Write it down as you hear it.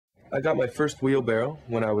I got my first wheelbarrow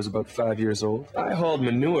when I was about 5 years old. I hauled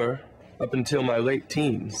manure up until my late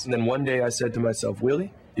teens. And then one day I said to myself,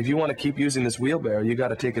 Willie, if you want to keep using this wheelbarrow, you got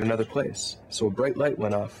to take it another place. So a bright light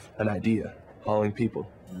went off, an idea, hauling people.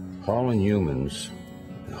 Hauling humans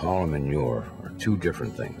and hauling manure are two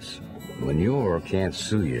different things. Manure can't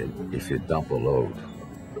sue you if you dump a load.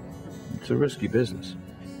 It's a risky business.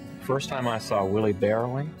 First time I saw Willie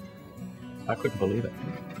barrowing, I couldn't believe it.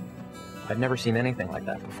 I'd never seen anything like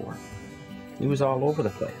that before. He was all over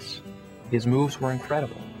the place. His moves were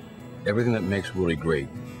incredible. Everything that makes Willie great,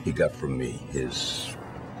 he got from me. His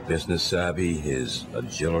business savvy, his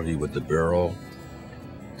agility with the barrel,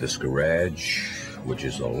 this garage, which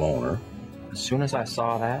is a loner. As soon as I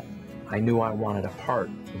saw that, I knew I wanted a part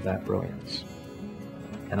of that brilliance.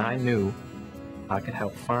 And I knew I could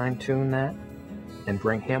help fine-tune that and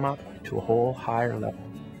bring him up to a whole higher level.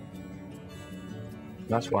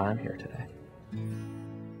 That's why I'm here today.